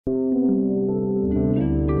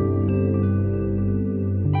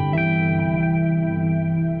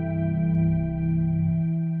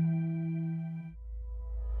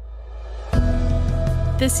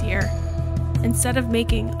this year, instead of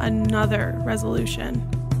making another resolution,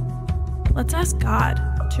 let's ask God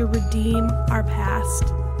to redeem our past,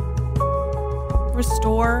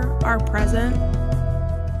 restore our present,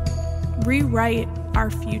 rewrite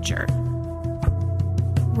our future,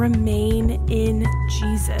 remain in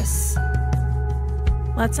Jesus.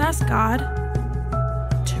 Let's ask God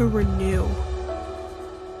to renew.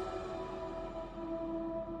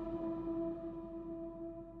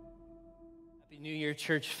 New Year,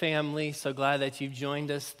 church family. So glad that you've joined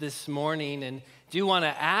us this morning, and do want to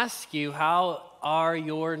ask you, how are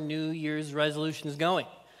your New Year's resolutions going?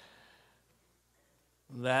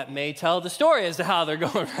 That may tell the story as to how they're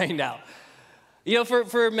going right now. You know,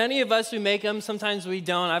 for many of us, we make them, sometimes we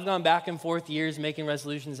don't. I've gone back and forth years making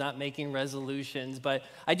resolutions, not making resolutions, but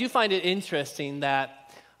I do find it interesting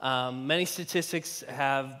that many statistics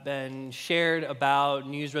have been shared about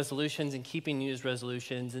New Year's resolutions and keeping New Year's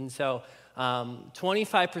resolutions, and so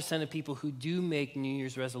 25% of people who do make New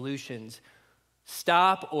Year's resolutions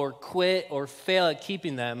stop or quit or fail at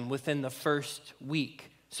keeping them within the first week.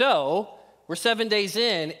 So we're 7 days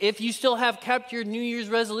in. If you still have kept your New Year's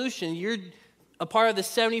resolution, you're a part of the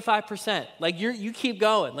 75%. Like you keep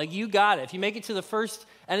going. Like you got it. If you make it to the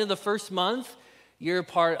end of the first month, you're a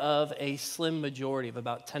part of a slim majority of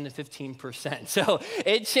about 10 to 15%. So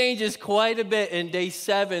it changes quite a bit in day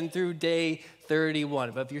 7 through day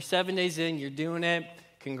 31. But if you're 7 days in, you're doing it,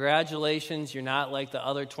 congratulations. You're not like the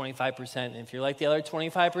other 25%. And if you're like the other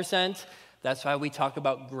 25%, that's why we talk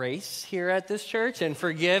about grace here at this church and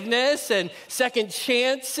forgiveness and second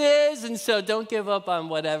chances. And so don't give up on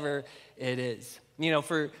whatever it is. You know,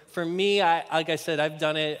 for me, like I said, I've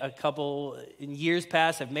done it a couple in years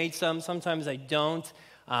past. I've made some. Sometimes I don't.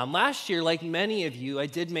 Last year, like many of you, I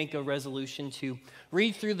did make a resolution to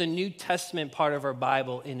read through the New Testament part of our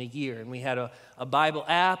Bible in a year. And we had a Bible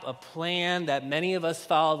app, a plan that many of us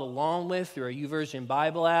followed along with through our YouVersion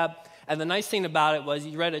Bible app. And the nice thing about it was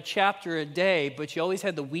you read a chapter a day, but you always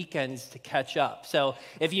had the weekends to catch up. So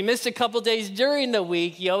if you missed a couple days during the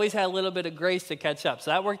week, you always had a little bit of grace to catch up.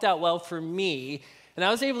 So that worked out well for me. And I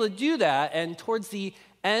was able to do that. And towards the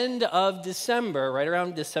end of December, right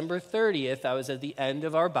around December 30th, I was at the end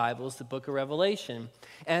of our Bibles, the book of Revelation,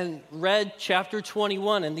 and read chapter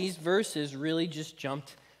 21. And these verses really just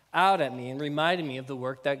jumped out at me and reminded me of the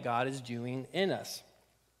work that God is doing in us.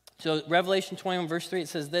 So Revelation 21, verse 3, it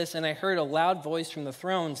says this, "And I heard a loud voice from the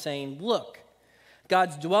throne saying, 'Look,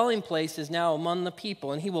 God's dwelling place is now among the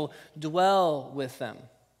people, and he will dwell with them.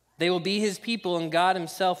 They will be his people, and God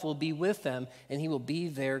himself will be with them, and he will be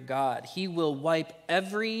their God. He will wipe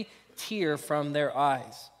every tear from their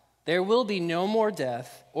eyes. There will be no more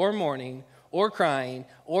death, or mourning, or crying,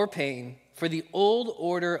 or pain, for the old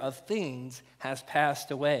order of things has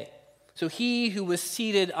passed away.' So he who was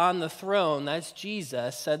seated on the throne," that's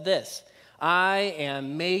Jesus, "said this, 'I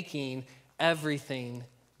am making everything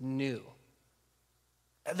new.'"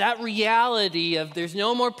 That reality of there's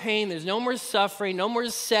no more pain, there's no more suffering, no more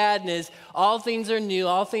sadness, all things are new,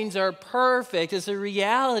 all things are perfect, is a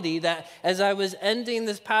reality that as I was ending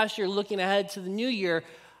this past year, looking ahead to the new year,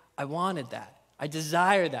 I wanted that. I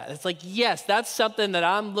desire that. It's like, yes, that's something that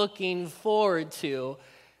I'm looking forward to.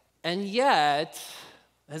 And yet,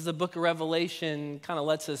 as the book of Revelation kind of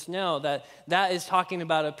lets us know, that is talking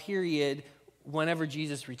about a period whenever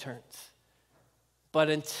Jesus returns. But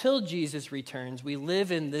until Jesus returns, we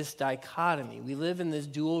live in this dichotomy. We live in this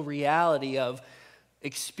dual reality of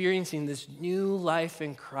experiencing this new life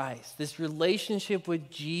in Christ, this relationship with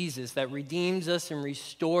Jesus that redeems us and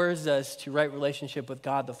restores us to right relationship with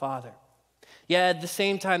God the Father. Yet at the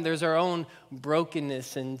same time, there's our own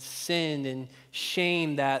brokenness and sin and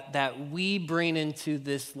shame that we bring into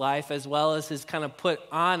this life, as well as is kind of put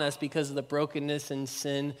on us because of the brokenness and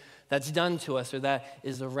sin that's done to us or that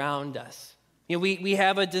is around us. You know, we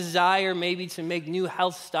have a desire maybe to make new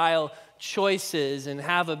health style choices and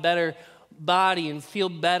have a better body and feel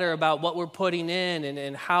better about what we're putting in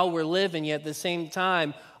and how we're living. Yet at the same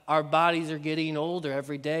time, our bodies are getting older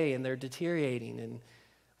every day and they're deteriorating, and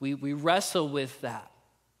we wrestle with that.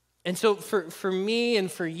 And so for me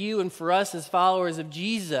and for you and for us as followers of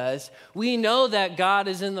Jesus, we know that God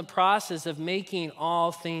is in the process of making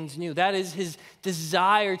all things new. That is his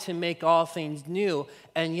desire to make all things new.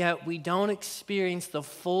 And yet we don't experience the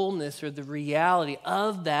fullness or the reality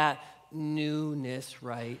of that newness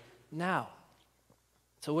right now.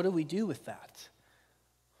 So what do we do with that?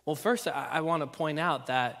 Well, first I want to point out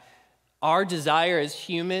that our desire as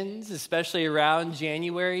humans, especially around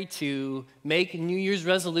January, to make New Year's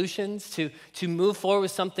resolutions, to move forward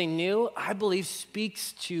with something new, I believe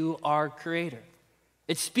speaks to our Creator.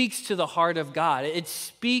 It speaks to the heart of God. It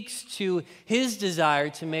speaks to his desire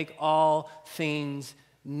to make all things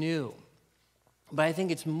new. But I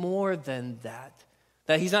think it's more than that.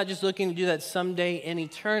 That he's not just looking to do that someday in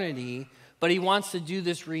eternity, but he wants to do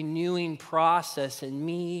this renewing process in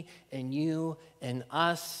me and you and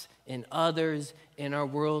us and others in our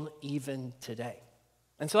world even today.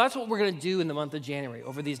 And so that's what we're going to do in the month of January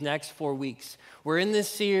over these next 4 weeks. We're in this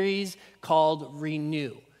series called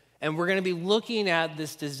Renew. And we're going to be looking at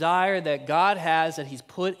this desire that God has, that he's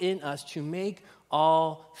put in us to make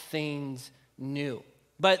all things new.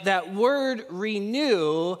 But that word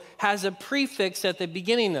renew has a prefix at the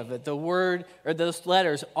beginning of it, the word or those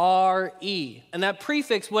letters, R-E. And that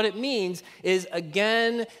prefix, what it means is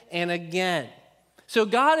again and again. So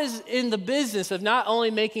God is in the business of not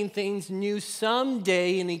only making things new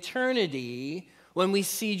someday in eternity, when we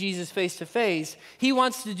see Jesus face to face, he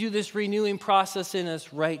wants to do this renewing process in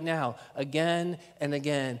us right now, again and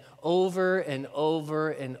again, over and over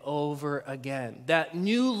and over again. That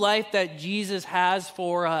new life that Jesus has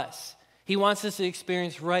for us, he wants us to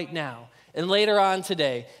experience right now and later on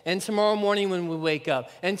today and tomorrow morning when we wake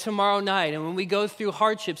up and tomorrow night and when we go through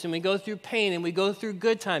hardships and we go through pain and we go through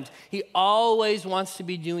good times. He always wants to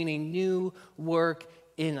be doing a new work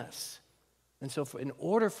in us. And so in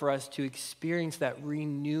order for us to experience that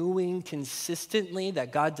renewing consistently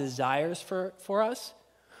that God desires for us,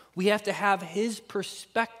 we have to have his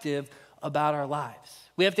perspective about our lives.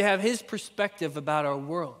 We have to have his perspective about our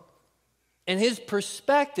world. And his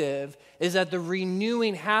perspective is that the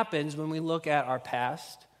renewing happens when we look at our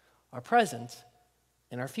past, our present,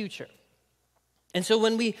 and our future. And so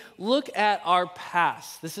when we look at our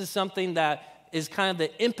past, this is something that is kind of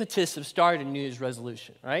the impetus of starting a New Year's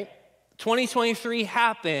resolution, right? 2023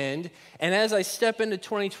 happened, and as I step into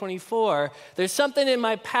 2024, there's something in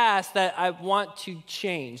my past that I want to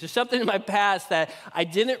change. There's something in my past that I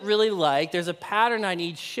didn't really like. There's a pattern I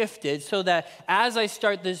need shifted so that as I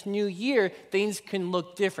start this new year, things can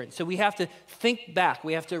look different. So we have to think back.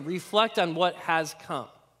 We have to reflect on what has come.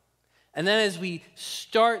 And then as we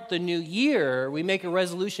start the new year, we make a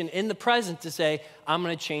resolution in the present to say, I'm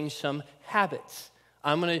going to change some habits.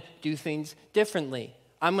 I'm going to do things differently.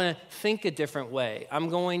 I'm going to think a different way. I'm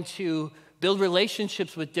going to build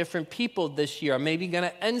relationships with different people this year. I'm maybe going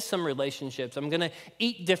to end some relationships. I'm going to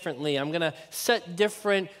eat differently. I'm going to set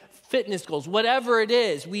different fitness goals. Whatever it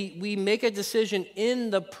is, we make a decision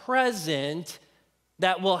in the present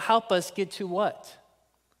that will help us get to what?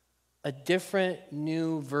 A different,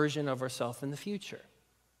 new version of ourselves in the future.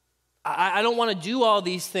 I don't want to do all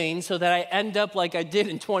these things so that I end up like I did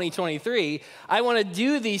in 2023. I want to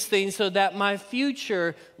do these things so that my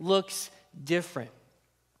future looks different.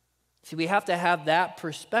 See, we have to have that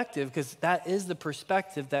perspective because that is the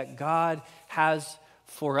perspective that God has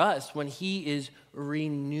for us when he is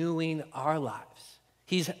renewing our lives.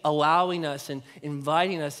 He's allowing us and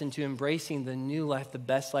inviting us into embracing the new life, the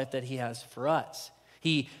best life that he has for us.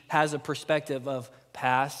 He has a perspective of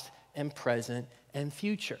past and present and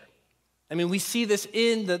future. I mean, we see this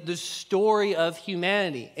in the story of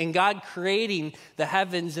humanity and God creating the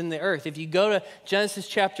heavens and the earth. If you go to Genesis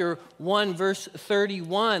chapter 1, verse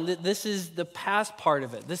 31, this is the past part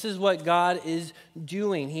of it. This is what God is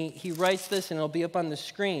doing. He writes this, and it'll be up on the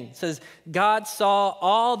screen. It says, God saw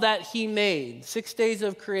all that he made, 6 days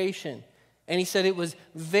of creation, and he said it was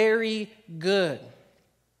very good.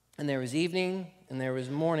 And there was evening and there was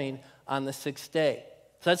morning on the sixth day.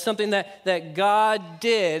 So that's something that God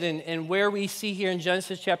did, and where we see here in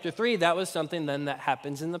Genesis chapter 3, that was something then that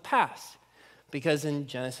happens in the past. Because in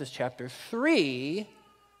Genesis chapter 3,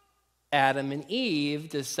 Adam and Eve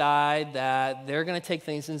decide that they're going to take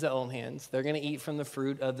things into their own hands. They're going to eat from the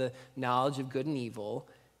fruit of the knowledge of good and evil.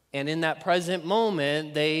 And in that present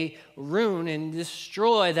moment, they ruin and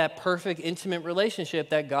destroy that perfect, intimate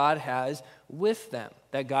relationship that God has with them,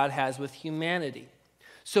 that God has with humanity.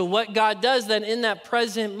 So what God does then in that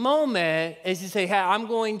present moment is he say, hey, I'm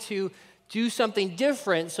going to do something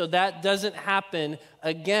different so that doesn't happen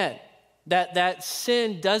again. That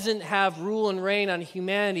sin doesn't have rule and reign on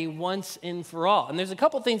humanity once and for all. And there's a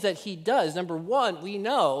couple things that he does. Number one, we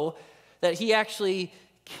know that he actually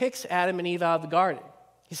kicks Adam and Eve out of the garden.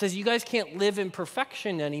 He says, you guys can't live in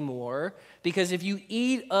perfection anymore because if you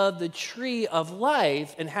eat of the tree of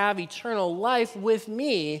life and have eternal life with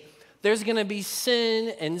me, there's going to be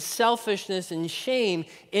sin and selfishness and shame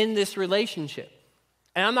in this relationship.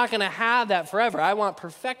 And I'm not going to have that forever. I want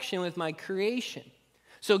perfection with my creation.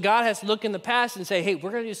 So God has to look in the past and say, hey, we're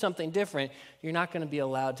going to do something different. You're not going to be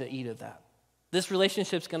allowed to eat of that. This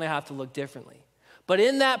relationship's going to have to look differently. But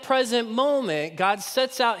in that present moment, God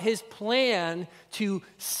sets out his plan to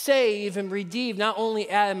save and redeem not only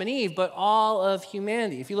Adam and Eve, but all of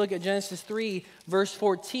humanity. If you look at Genesis 3, verse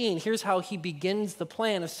 14, here's how he begins the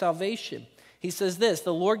plan of salvation. He says this,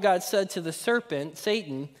 the Lord God said to the serpent,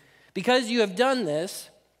 Satan, because you have done this,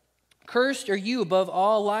 cursed are you above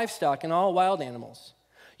all livestock and all wild animals.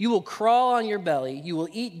 You will crawl on your belly, you will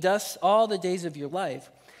eat dust all the days of your life,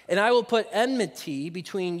 and I will put enmity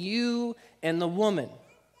between you and the woman,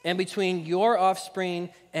 and between your offspring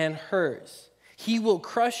and hers. He will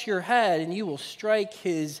crush your head, and you will strike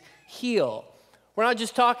his heel. We're not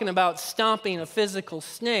just talking about stomping a physical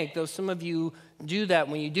snake, though some of you do that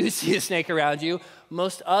when you do see a snake around you.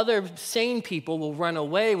 Most other sane people will run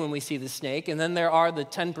away when we see the snake, and then there are the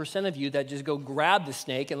 10% of you that just go grab the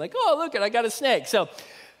snake and like, oh, look, I got a snake.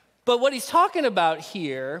 But what he's talking about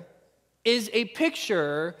here is a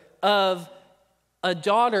picture of a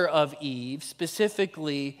daughter of Eve,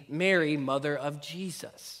 specifically Mary, mother of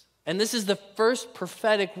Jesus. And this is the first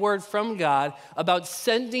prophetic word from God about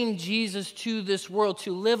sending Jesus to this world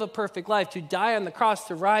to live a perfect life, to die on the cross,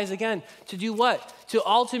 to rise again, to do what? To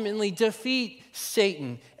ultimately defeat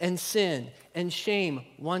Satan and sin and shame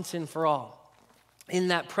once and for all. In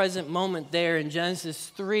that present moment there in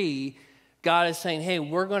Genesis 3, God is saying, hey,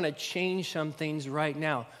 we're going to change some things right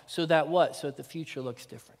now. So that what? So that the future looks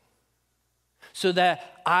different. So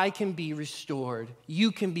that I can be restored,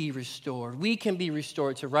 you can be restored, we can be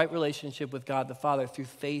restored to right relationship with God the Father through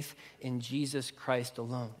faith in Jesus Christ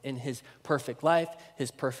alone, in his perfect life, his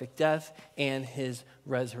perfect death, and his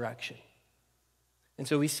resurrection. And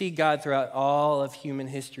so we see God throughout all of human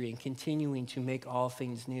history and continuing to make all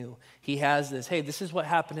things new. He has this, hey, this is what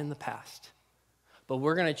happened in the past, but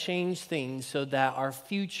we're going to change things so that our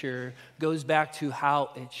future goes back to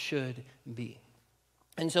how it should be.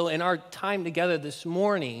 And so in our time together this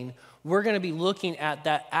morning, we're going to be looking at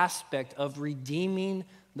that aspect of redeeming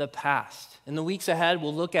the past. In the weeks ahead,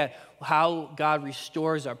 we'll look at how God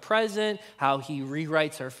restores our present, how he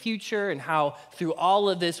rewrites our future, and how through all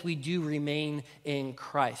of this we do remain in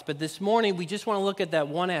Christ. But this morning, we just want to look at that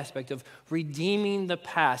one aspect of redeeming the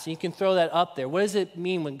past. And you can throw that up there. What does it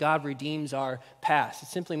mean when God redeems our past? It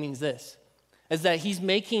simply means this, is that he's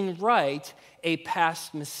making right a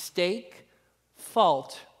past mistake,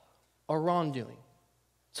 fault, or wrongdoing.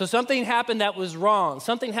 So something happened that was wrong.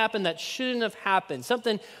 Something happened that shouldn't have happened.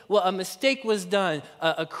 A mistake was done.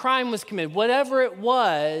 A crime was committed. Whatever it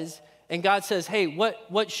was, and God says, hey,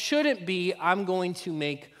 what shouldn't be, I'm going to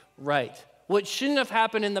make right. What shouldn't have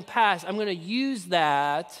happened in the past, I'm going to use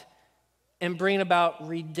that and bring about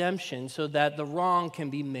redemption so that the wrong can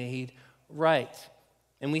be made right.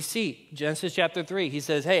 And we see, Genesis chapter 3, he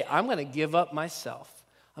says, hey, I'm going to give up myself.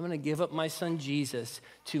 I'm going to give up my son Jesus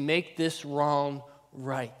to make this wrong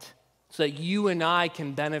right so that you and I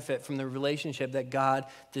can benefit from the relationship that God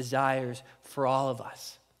desires for all of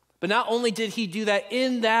us. But not only did he do that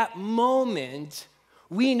in that moment,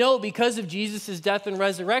 we know because of Jesus' death and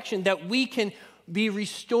resurrection that we can be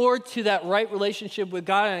restored to that right relationship with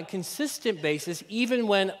God on a consistent basis, even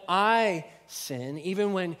when I sin,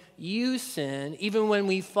 even when you sin, even when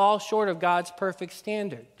we fall short of God's perfect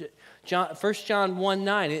standard. 1 John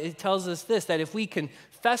 1:9, it tells us this, that if we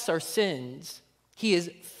confess our sins, he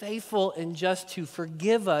is faithful and just to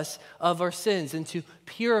forgive us of our sins and to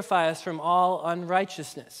purify us from all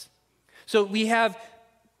unrighteousness. So we have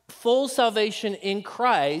full salvation in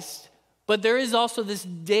Christ, but there is also this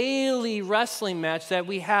daily wrestling match that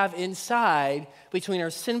we have inside between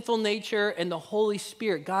our sinful nature and the Holy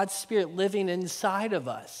Spirit, God's Spirit living inside of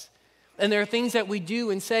us. And there are things that we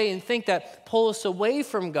do and say and think that pull us away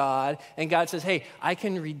from God, and God says, hey, I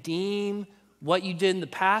can redeem what you did in the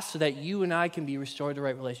past so that you and I can be restored to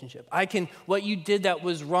right relationship. What you did that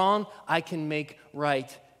was wrong, I can make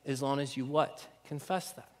right as long as you what?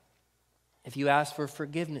 Confess that. If you ask for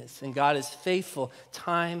forgiveness, and God is faithful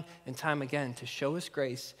time and time again to show us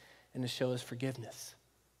grace and to show us forgiveness.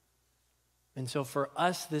 And so for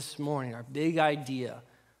us this morning, our big idea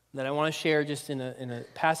that I want to share just in a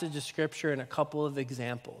passage of scripture and a couple of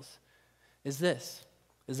examples is this,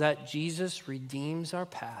 is that Jesus redeems our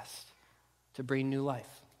past to bring new life.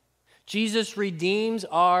 Jesus redeems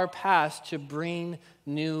our past to bring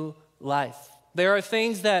new life. There are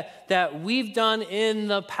things that we've done in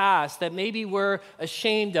the past that maybe we're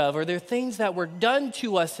ashamed of, or there are things that were done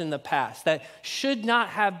to us in the past that should not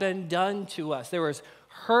have been done to us. There was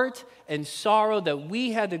hurt and sorrow that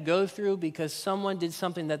we had to go through because someone did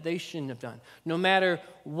something that they shouldn't have done. No matter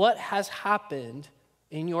what has happened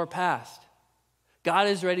in your past, God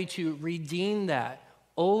is ready to redeem that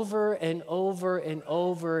over and over and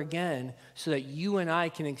over again so that you and I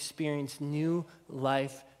can experience new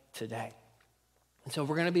life today. And so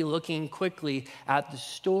we're going to be looking quickly at the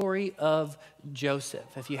story of Joseph.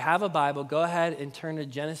 If you have a Bible, go ahead and turn to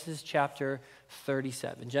Genesis chapter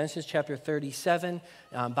 37. Genesis chapter 37.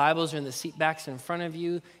 Bibles are in the seat backs in front of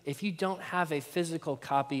you. If you don't have a physical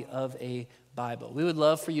copy of a Bible, we would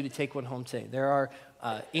love for you to take one home today. There are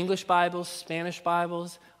English Bibles, Spanish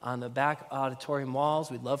Bibles on the back auditorium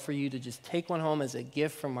walls. We'd love for you to just take one home as a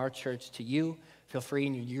gift from our church to you. Feel free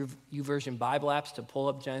in your YouVersion Bible apps to pull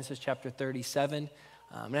up Genesis chapter 37.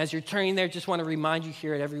 And as you're turning there, just want to remind you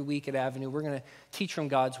here at every week at Avenue, we're going to teach from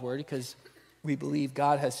God's Word because we believe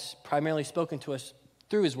God has primarily spoken to us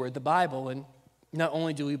through His Word, the Bible. And not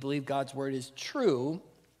only do we believe God's Word is true,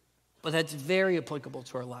 but that's very applicable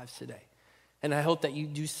to our lives today. And I hope that you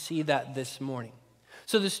do see that this morning.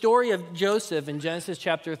 So the story of Joseph in Genesis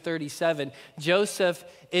chapter 37, Joseph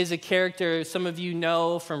is a character some of you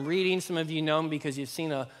know from reading, some of you know him because you've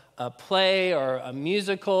seen a play or a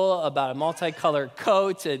musical about a multicolored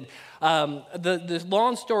coat. And the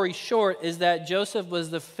long story short is that Joseph was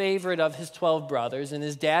the favorite of his 12 brothers, and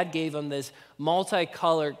his dad gave him this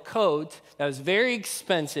multicolored coat that was very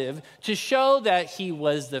expensive to show that he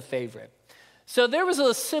was the favorite. So there was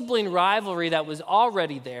a sibling rivalry that was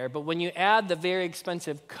already there, but when you add the very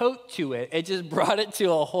expensive coat to it, it just brought it to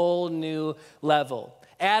a whole new level.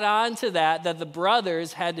 Add on to that the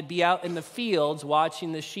brothers had to be out in the fields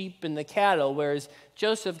watching the sheep and the cattle, whereas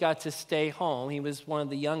Joseph got to stay home. He was one of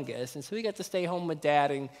the youngest, and so he got to stay home with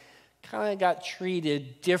dad and kind of got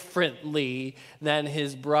treated differently than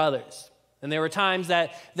his brothers. And there were times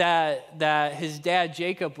that his dad,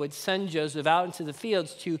 Jacob, would send Joseph out into the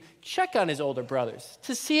fields to check on his older brothers,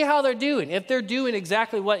 to see how they're doing, if they're doing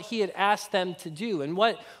exactly what he had asked them to do. And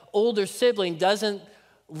what older sibling doesn't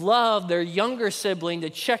love their younger sibling to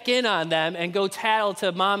check in on them and go tattle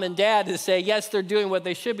to mom and dad to say, yes, they're doing what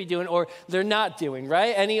they should be doing, or they're not doing,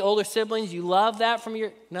 right? Any older siblings, you love that from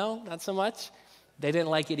your... No, not so much? They didn't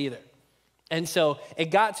like it either. And so it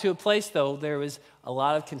got to a place, though, there was a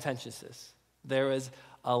lot of contentiousness. There was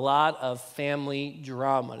a lot of family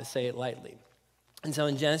drama, to say it lightly. And so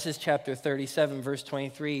in Genesis chapter 37, verse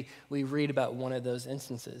 23, we read about one of those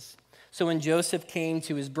instances. So when Joseph came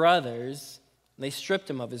to his brothers, they stripped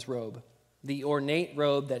him of his robe, the ornate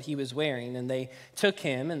robe that he was wearing, and they took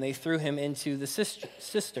him and they threw him into the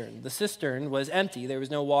cistern. The cistern was empty. There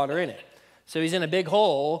was no water in it. So he's in a big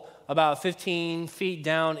hole about 15 feet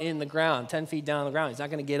down in the ground, 10 feet down in the ground. He's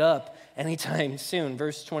not going to get up anytime soon.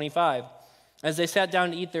 Verse 25. As they sat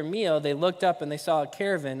down to eat their meal, they looked up and they saw a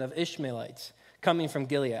caravan of Ishmaelites coming from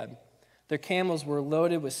Gilead. Their camels were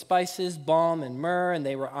loaded with spices, balm, and myrrh, and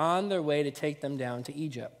they were on their way to take them down to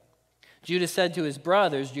Egypt. Judah said to his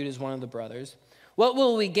brothers, Judah's one of the brothers, "What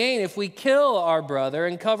will we gain if we kill our brother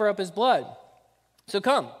and cover up his blood? So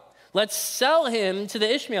come, let's sell him to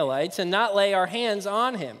the Ishmaelites and not lay our hands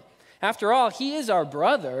on him. After all, he is our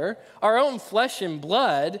brother, our own flesh and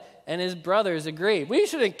blood." And his brothers agreed. "We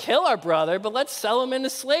shouldn't kill our brother, but let's sell him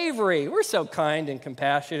into slavery. We're so kind and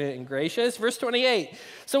compassionate and gracious." Verse 28.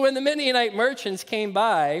 So when the Midianite merchants came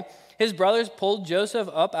by, his brothers pulled Joseph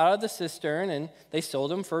up out of the cistern, and they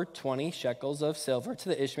sold him for 20 shekels of silver to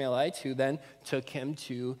the Ishmaelites, who then took him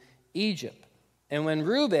to Egypt. And when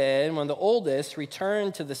Reuben, one of the oldest,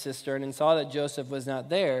 returned to the cistern and saw that Joseph was not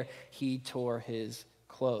there, he tore his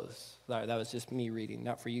clothes. Sorry, that was just me reading,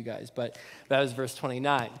 not for you guys, but that was verse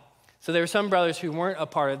 29. So there were some brothers who weren't a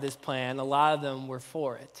part of this plan. A lot of them were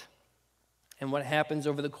for it. And what happens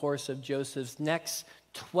over the course of Joseph's next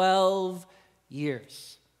 12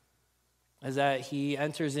 years is that he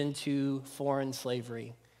enters into foreign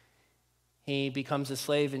slavery. He becomes a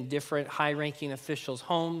slave in different high-ranking officials'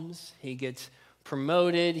 homes. He gets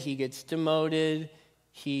promoted. He gets demoted.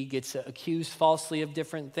 He gets accused falsely of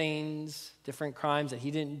different things, different crimes that he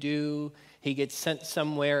didn't do. He gets sent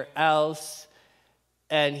somewhere else.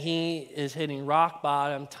 And he is hitting rock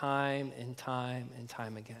bottom time and time and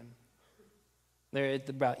time again. There at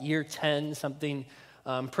about year 10, something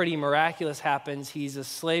pretty miraculous happens. He's a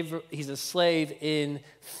slave in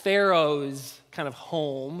Pharaoh's kind of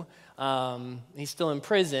home. He's still in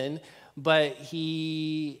prison, but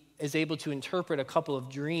he is able to interpret a couple of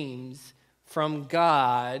dreams from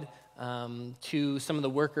God to some of the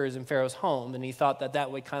workers in Pharaoh's home. And he thought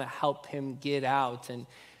that would kind of help him get out. And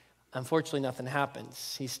unfortunately, nothing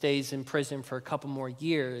happens. He stays in prison for a couple more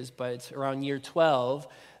years, but it's around year 12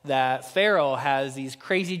 that Pharaoh has these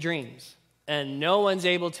crazy dreams, and no one's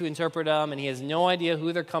able to interpret them, and he has no idea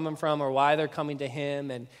who they're coming from or why they're coming to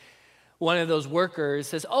him. And one of those workers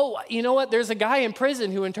says, oh, you know what? There's a guy in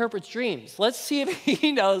prison who interprets dreams. Let's see if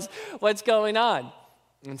he knows what's going on.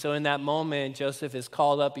 And so in that moment, Joseph is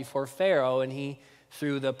called up before Pharaoh, and he,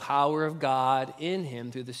 through the power of God in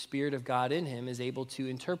him, through the Spirit of God in him, is able to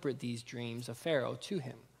interpret these dreams of Pharaoh to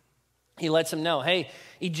him. He lets him know, hey,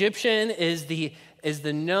 Egyptian is the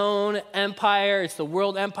known empire. It's the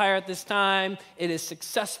world empire at this time. It is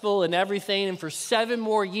successful in everything. And for 7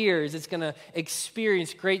 more years, it's going to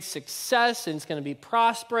experience great success and it's going to be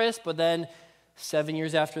prosperous. But then 7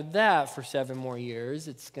 years after that, for 7 more years,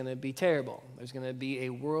 it's going to be terrible. There's going to be a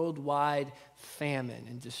worldwide famine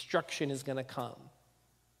and destruction is going to come.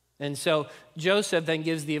 And so Joseph then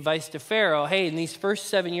gives the advice to Pharaoh, hey, in these first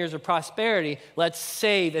 7 years of prosperity, let's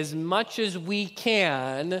save as much as we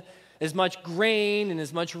can, as much grain and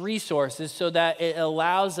as much resources so that it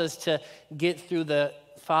allows us to get through the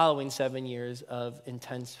following 7 years of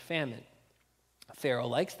intense famine. Pharaoh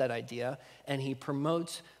likes that idea, and he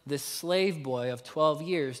promotes this slave boy of 12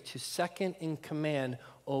 years to second in command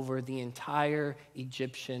over the entire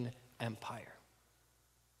Egyptian empire.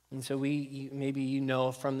 And so maybe you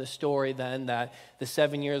know from the story then that the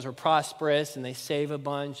 7 years were prosperous and they save a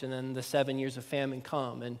bunch, and then the 7 years of famine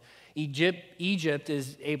come. And Egypt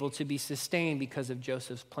is able to be sustained because of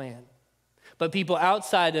Joseph's plan. But people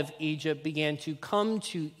outside of Egypt began to come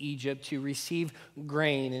to Egypt to receive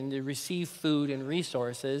grain and to receive food and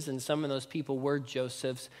resources, and some of those people were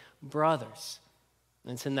Joseph's brothers.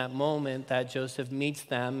 And it's in that moment that Joseph meets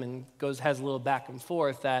them and has a little back and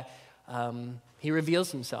forth that he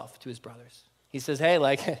reveals himself to his brothers. He says, hey,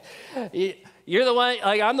 you're the one,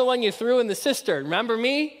 I'm the one you threw in the cistern. Remember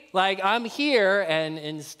me? I'm here. And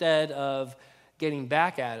instead of getting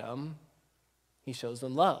back at him, he shows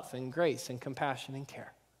them love and grace and compassion and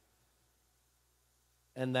care.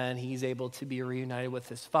 And then he's able to be reunited with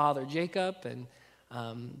his father, Jacob, and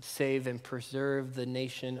save and preserve the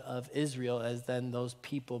nation of Israel as then those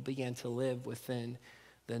people began to live within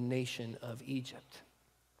the nation of Egypt.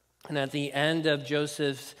 And at the end of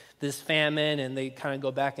this famine, and they kind of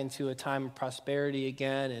go back into a time of prosperity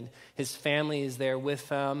again, and his family is there with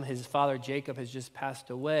them. His father Jacob has just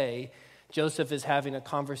passed away. Joseph is having a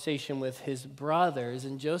conversation with his brothers,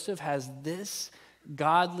 and Joseph has this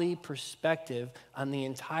godly perspective on the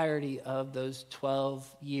entirety of those 12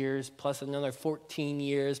 years, plus another 14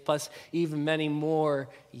 years, plus even many more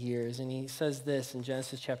years. And he says this in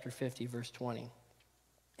Genesis chapter 50, verse 20.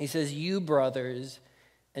 He says, you brothers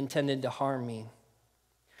intended to harm me,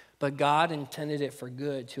 but God intended it for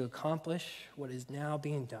good to accomplish what is now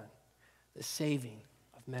being done, the saving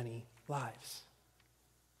of many lives.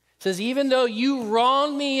 It says, even though you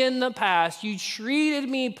wronged me in the past, you treated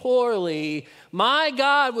me poorly, my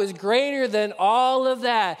God was greater than all of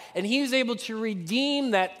that, and he was able to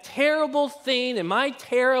redeem that terrible thing in my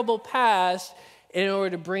terrible past in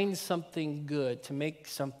order to bring something good, to make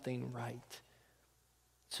something right,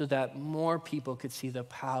 so that more people could see the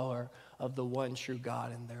power of the one true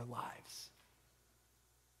God in their lives.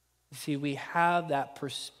 You see, we have that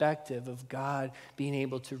perspective of God being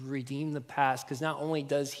able to redeem the past, because not only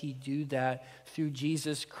does he do that through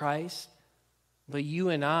Jesus Christ, but you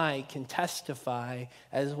and I can testify,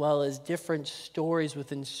 as well as different stories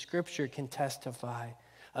within Scripture can testify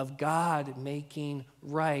of God making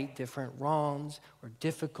right different wrongs or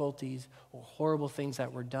difficulties or horrible things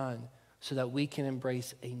that were done, so that we can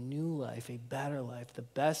embrace a new life, a better life, the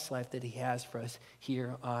best life that he has for us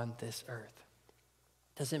here on this earth.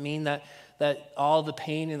 Does it mean that all the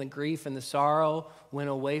pain and the grief and the sorrow went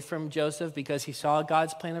away from Joseph because he saw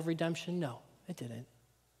God's plan of redemption? No, it didn't.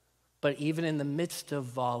 But even in the midst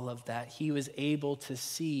of all of that, he was able to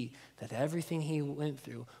see that everything he went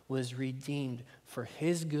through was redeemed for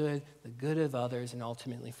his good, the good of others, and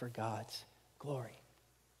ultimately for God's glory.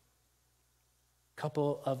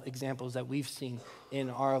 Couple of examples that we've seen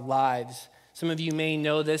in our lives. Some of you may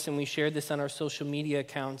know this, and we shared this on our social media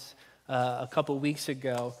accounts a couple weeks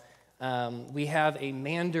ago. We have a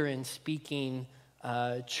Mandarin-speaking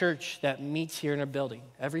church that meets here in our building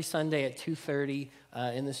every Sunday at 2:30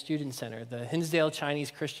 in the Student Center. The Hinsdale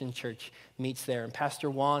Chinese Christian Church meets there, and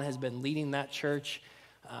Pastor Juan has been leading that church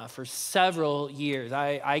for several years.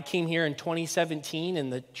 I came here in 2017,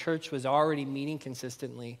 and the church was already meeting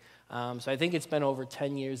consistently. So I think it's been over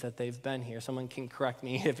 10 years that they've been here. Someone can correct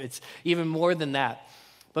me if it's even more than that.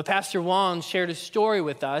 But Pastor Wong shared a story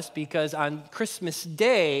with us because on Christmas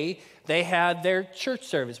Day, they had their church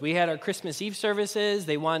service. We had our Christmas Eve services.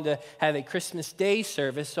 They wanted to have a Christmas Day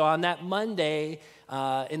service. So on that Monday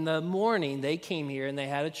in the morning, they came here and they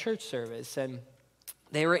had a church service. And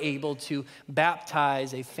they were able to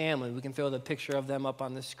baptize a family. We can throw the picture of them up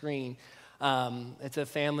on the screen. It's a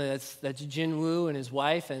family that's Jinwoo and his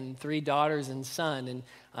wife and 3 daughters and son.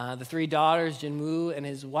 And the 3 daughters, Jinwoo and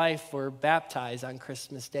his wife, were baptized on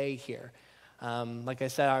Christmas Day here. Like I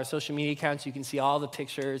said, our social media accounts, you can see all the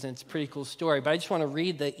pictures, and it's a pretty cool story. But I just want to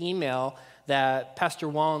read the email that Pastor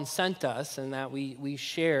Wallen sent us and that we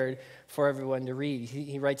shared for everyone to read.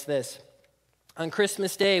 He writes this: on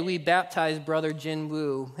Christmas Day, we baptized Brother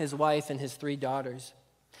Jinwoo, his wife, and his 3 daughters.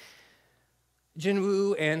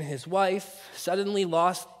 Jinwoo and his wife suddenly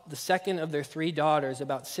lost the second of their 3 daughters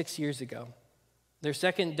about 6 years ago. Their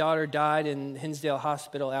second daughter died in Hinsdale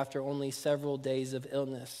Hospital after only several days of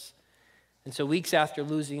illness. And so weeks after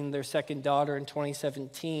losing their second daughter in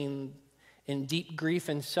 2017, in deep grief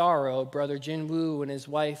and sorrow, Brother Jinwoo and his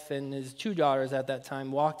wife and his 2 daughters at that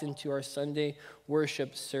time walked into our Sunday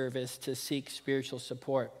worship service to seek spiritual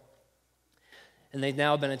support. And they've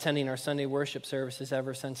now been attending our Sunday worship services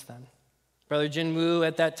ever since then. Brother Jinwoo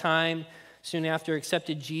at that time, soon after,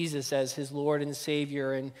 accepted Jesus as his Lord and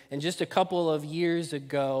Savior. And just a couple of years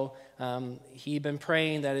ago, he'd been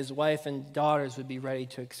praying that his wife and daughters would be ready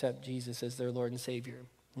to accept Jesus as their Lord and Savior.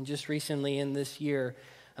 And just recently in this year,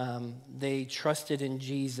 they trusted in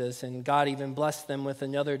Jesus, and God even blessed them with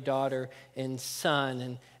another daughter and son.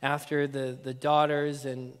 And after the daughters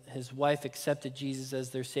and his wife accepted Jesus as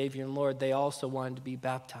their Savior and Lord, they also wanted to be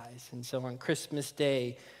baptized. And so on Christmas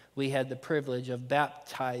Day, we had the privilege of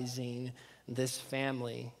baptizing this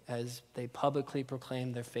family as they publicly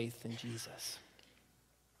proclaimed their faith in Jesus.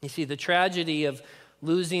 You see, the tragedy of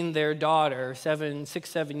losing their daughter 7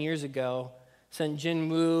 years ago sent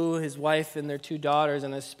Jinwoo, his wife, and their 2 daughters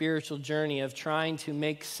on a spiritual journey of trying to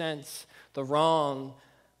make sense the wrong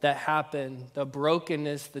that happened, the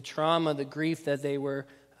brokenness, the trauma, the grief that they were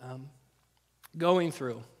going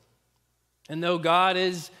through. And though God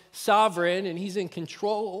is sovereign and he's in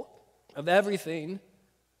control of everything,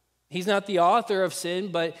 he's not the author of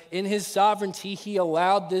sin, but in his sovereignty, he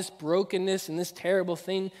allowed this brokenness and this terrible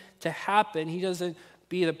thing to happen. He doesn't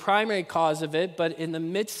be the primary cause of it, but in the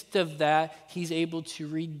midst of that, he's able to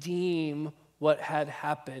redeem what had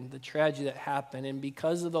happened, the tragedy that happened. And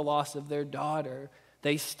because of the loss of their daughter,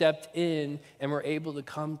 they stepped in and were able to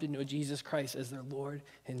come to know Jesus Christ as their Lord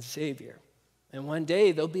and Savior. And one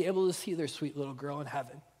day, they'll be able to see their sweet little girl in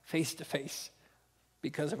heaven, face to face,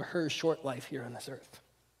 because of her short life here on this earth.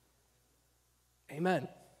 Amen.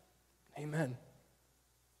 Amen.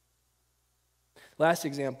 Last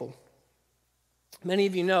example. Many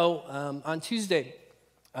of you know, on Tuesday,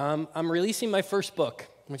 I'm releasing my first book,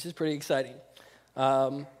 which is pretty exciting.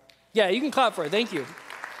 Yeah, you can clap for it. Thank you.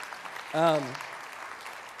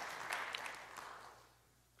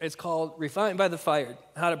 It's called Refined by the Fire: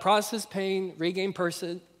 How to Process Pain, Regain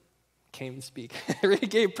Purpose,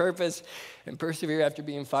 regain purpose, and persevere after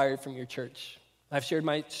being fired from your church. I've shared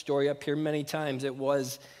my story up here many times. It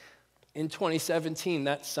was in 2017,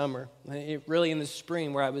 that summer, really in the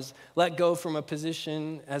spring, where I was let go from a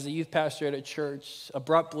position as a youth pastor at a church,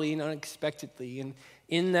 abruptly and unexpectedly. And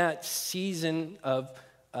in that season of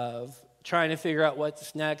trying to figure out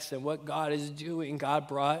what's next and what God is doing, God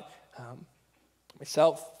brought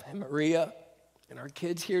myself and Maria and our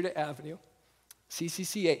kids here to Avenue,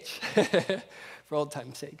 CCCH, for old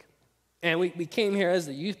time's sake. And we came here as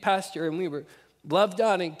the youth pastor, and we were loved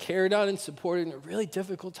on and cared on and supported in a really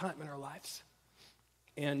difficult time in our lives.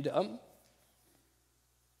 And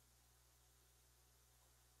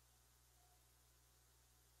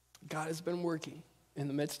God has been working in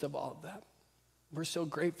the midst of all of that. We're so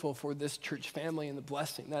grateful for this church family and the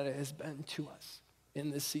blessing that it has been to us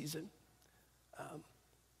in this season.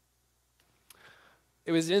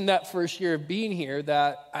 It was in that first year of being here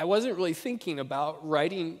that I wasn't really thinking about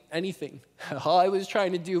writing anything. All I was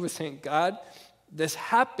trying to do was saying, God, this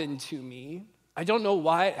happened to me. I don't know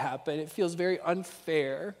why it happened. It feels very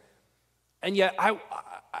unfair. And yet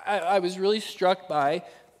I was really struck by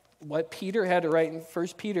what Peter had to write in 1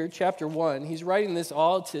 Peter chapter 1. He's writing this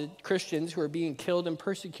all to Christians who are being killed and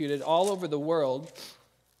persecuted all over the world.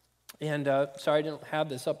 And sorry, I don't have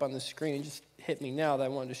this up on the screen. It just hit me now that I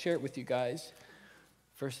wanted to share it with you guys.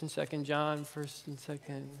 1st and 2nd John, 1st and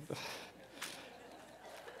 2nd.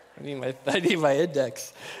 I need my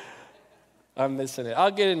index. I'm missing it.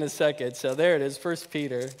 I'll get it in a second. So there it is, 1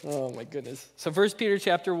 Peter. Oh my goodness. So 1 Peter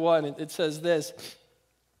chapter 1, it says this: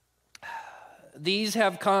 these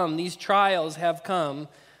trials have come,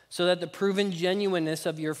 so that the proven genuineness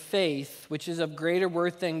of your faith, which is of greater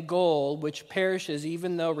worth than gold, which perishes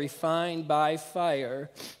even though refined by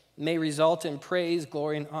fire, may result in praise,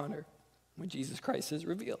 glory, and honor when Jesus Christ is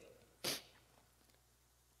revealed.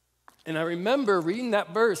 And I remember reading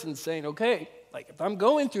that verse and saying, okay, like if I'm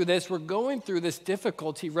going through this, we're going through this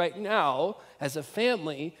difficulty right now as a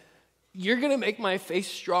family, you're going to make my faith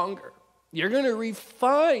stronger. You're going to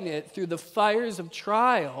refine it through the fires of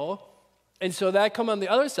trial. And so that I come on the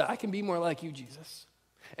other side, I can be more like you, Jesus.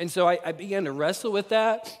 And so I began to wrestle with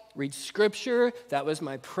that, read scripture. That was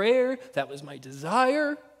my prayer. That was my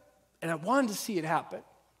desire. And I wanted to see it happen.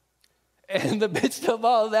 And in the midst of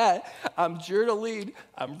all that, I'm journaling,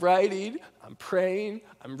 I'm writing, I'm praying,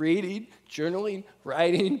 I'm reading, journaling,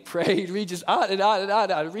 writing, praying, read, just on and on and on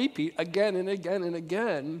and on, repeat again and again and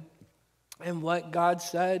again. And what God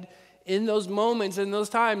said in those moments, in those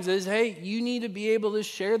times is, hey, you need to be able to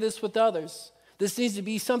share this with others. This needs to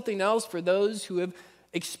be something else for those who have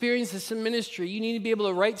experienced this in ministry. You need to be able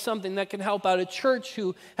to write something that can help out a church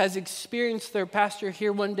who has experienced their pastor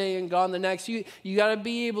here one day and gone the next. You got to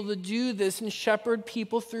be able to do this and shepherd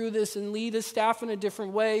people through this and lead a staff in a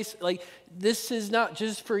different way. Like, this is not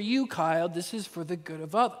just for you, Kyle. This is for the good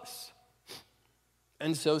of others.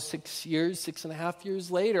 And so 6.5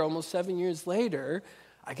 years later, almost 7 years later,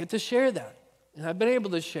 I get to share that. And I've been able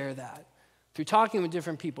to share that through talking with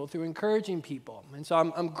different people, through encouraging people. And so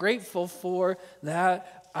I'm grateful for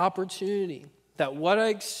that opportunity, that what I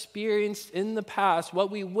experienced in the past,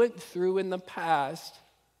 what we went through in the past,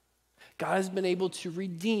 God has been able to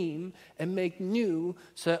redeem and make new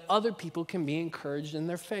so that other people can be encouraged in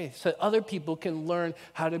their faith, so that other people can learn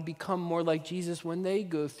how to become more like Jesus when they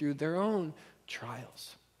go through their own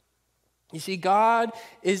trials. You see, God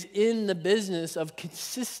is in the business of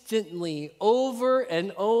consistently, over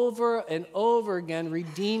and over and over again,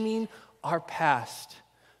 redeeming our past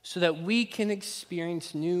so that we can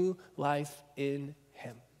experience new life in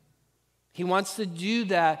Him. He wants to do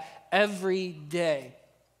that every day.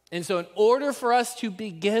 And so in order for us to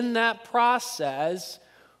begin that process,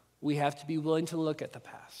 we have to be willing to look at the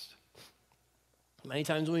past. Many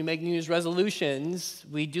times when we make New Year's resolutions,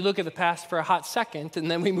 we do look at the past for a hot second,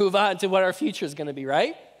 and then we move on to what our future is going to be,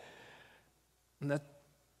 right? And that,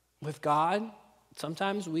 with God,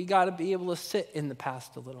 sometimes we got to be able to sit in the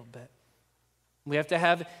past a little bit. We have to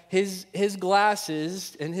have his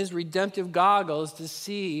glasses and his redemptive goggles to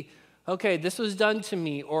see, okay, this was done to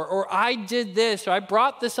me, or I did this, or I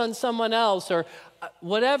brought this on someone else, or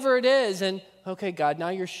whatever it is. And, okay, God, now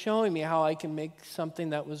you're showing me how I can make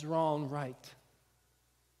something that was wrong right.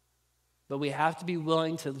 But we have to be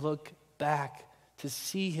willing to look back to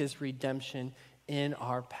see his redemption in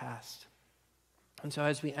our past. And so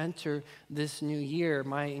as we enter this new year,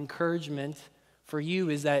 my encouragement for you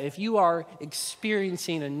is that if you are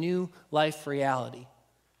experiencing a new life reality,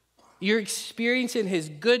 you're experiencing his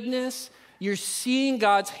goodness, you're seeing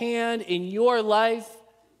God's hand in your life,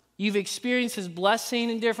 you've experienced his blessing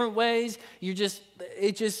in different ways, it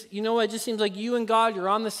just seems like you and God, you're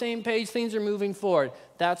on the same page, things are moving forward.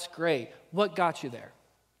 That's great. What got you there?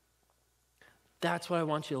 That's what I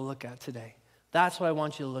want you to look at today. That's what I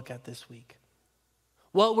want you to look at this week.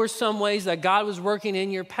 What were some ways that God was working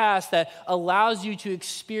in your past that allows you to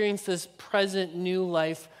experience this present new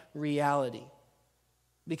life reality?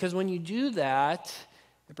 Because when you do that,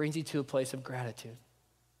 it brings you to a place of gratitude.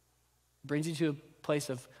 It brings you to a place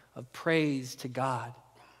of praise to God.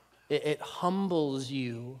 It humbles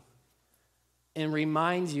you and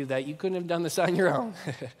reminds you that you couldn't have done this on your own.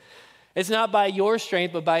 It's not by your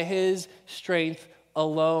strength, but by his strength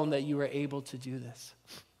alone that you were able to do this.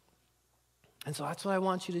 And so that's what I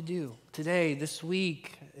want you to do today, this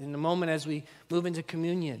week, in a moment as we move into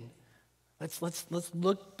communion. Let's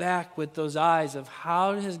look back with those eyes of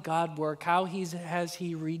how does God work? How has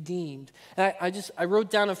he redeemed? And I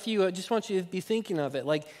wrote down a few. I just want you to be thinking of it.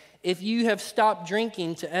 Like, if you have stopped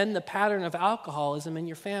drinking to end the pattern of alcoholism in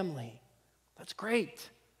your family, that's great.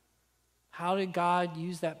 How did God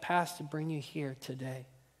use that past to bring you here today?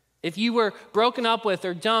 If you were broken up with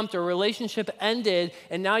or dumped or a relationship ended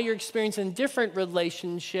and now you're experiencing a different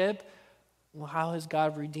relationship, well, how has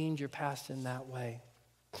God redeemed your past in that way?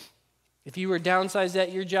 If you were downsized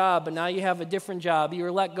at your job but now you have a different job, you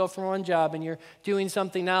were let go from one job and you're doing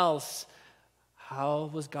something else, how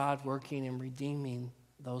was God working and redeeming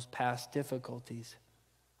those past difficulties?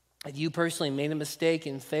 If you personally made a mistake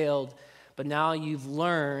and failed, but now you've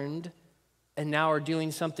learned and now are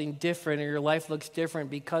doing something different or your life looks different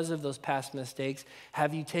because of those past mistakes,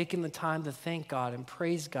 have you taken the time to thank God and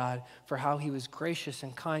praise God for how he was gracious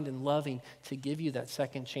and kind and loving to give you that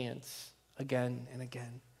second chance again and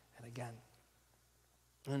again and again?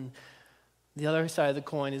 And the other side of the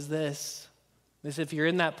coin is this if you're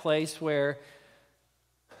in that place where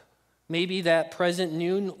maybe that present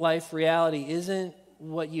new life reality isn't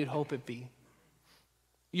what you'd hope it be.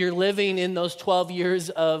 You're living in those 12 years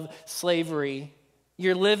of slavery.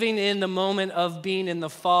 You're living in the moment of being in the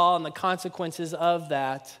fall and the consequences of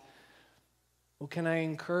that. Well, can I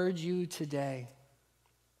encourage you today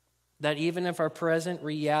that even if our present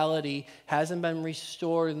reality hasn't been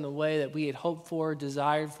restored in the way that we had hoped for,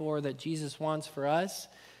 desired for, that Jesus wants for us,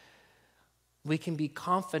 we can be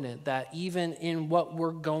confident that even in what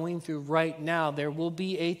we're going through right now, there will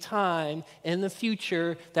be a time in the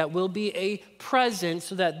future that will be a present,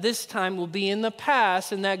 so that this time will be in the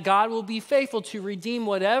past, and that God will be faithful to redeem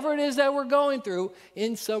whatever it is that we're going through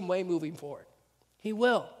in some way moving forward. He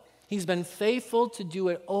will. He's been faithful to do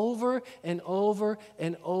it over and over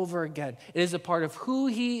and over again. It is a part of who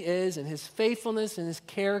he is and his faithfulness and his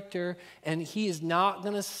character, and he is not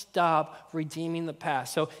going to stop redeeming the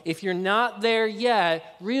past. So if you're not there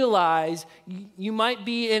yet, realize you might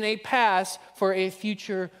be in a past for a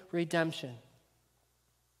future redemption.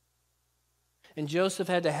 And Joseph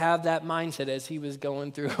had to have that mindset as he was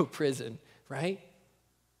going through prison, right?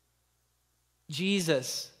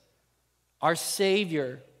 Jesus, our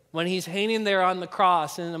Savior, when he's hanging there on the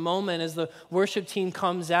cross, and in a moment as the worship team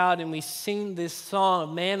comes out and we sing this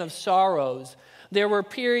song, Man of Sorrows, there were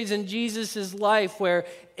periods in Jesus' life where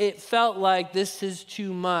it felt like this is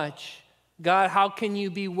too much. God, how can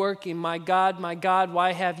you be working? My God,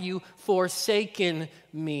 why have you forsaken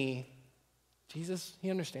me? Jesus, he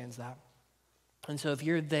understands that. And so if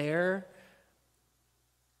you're there,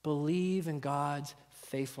 believe in God's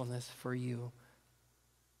faithfulness for you.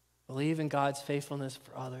 Believe in God's faithfulness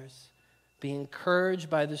for others. Be encouraged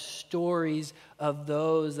by the stories of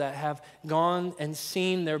those that have gone and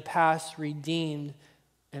seen their past redeemed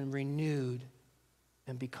and renewed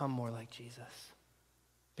and become more like Jesus.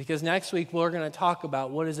 Because next week we're going to talk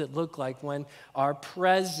about what does it look like when our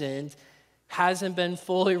present hasn't been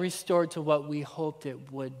fully restored to what we hoped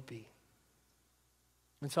it would be.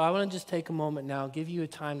 And so I want to just take a moment now, give you a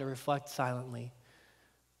time to reflect silently.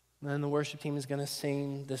 And then the worship team is going to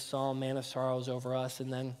sing this psalm, Man of Sorrows, over us,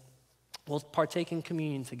 and then we'll partake in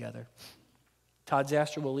communion together. Todd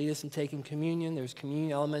Zastra will lead us in taking communion. There's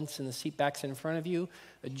communion elements in the seat backs in front of you,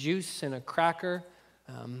 a juice and a cracker.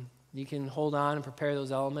 You can hold on and prepare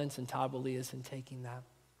those elements, and Todd will lead us in taking that.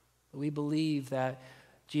 We believe that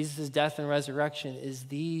Jesus' death and resurrection is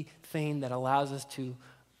the thing that allows us to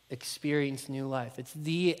experience new life. It's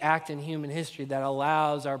the act in human history that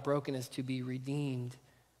allows our brokenness to be redeemed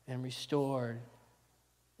and restored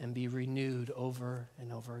and be renewed over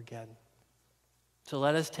and over again. So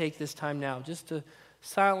let us take this time now just to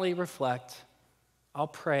silently reflect. I'll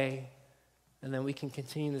pray, and then we can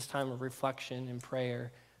continue this time of reflection and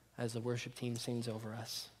prayer as the worship team sings over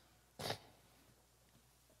us.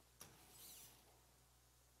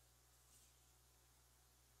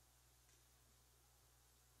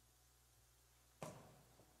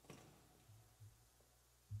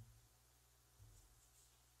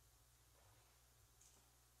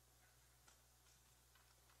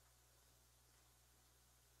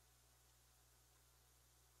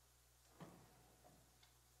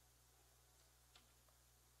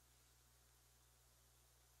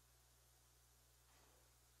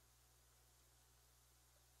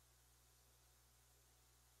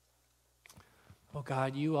 Oh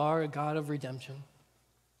God, you are a God of redemption.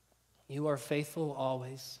 You are faithful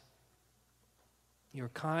always. You are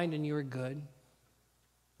kind and you are good.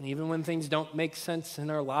 And even when things don't make sense in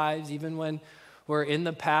our lives, even when we're in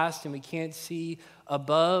the past and we can't see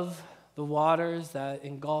above the waters that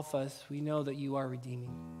engulf us, we know that you are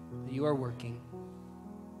redeeming, that you are working.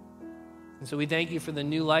 And so we thank you for the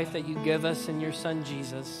new life that you give us in your Son,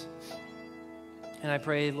 Jesus. And I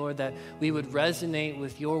pray, Lord, that we would resonate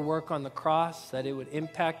with your work on the cross, that it would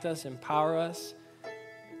impact us, empower us,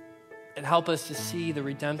 and help us to see the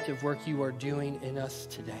redemptive work you are doing in us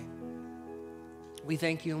today. We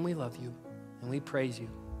thank you and we love you and we praise you.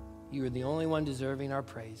 You are the only one deserving our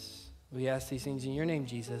praise. We ask these things in your name,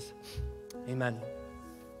 Jesus. Amen.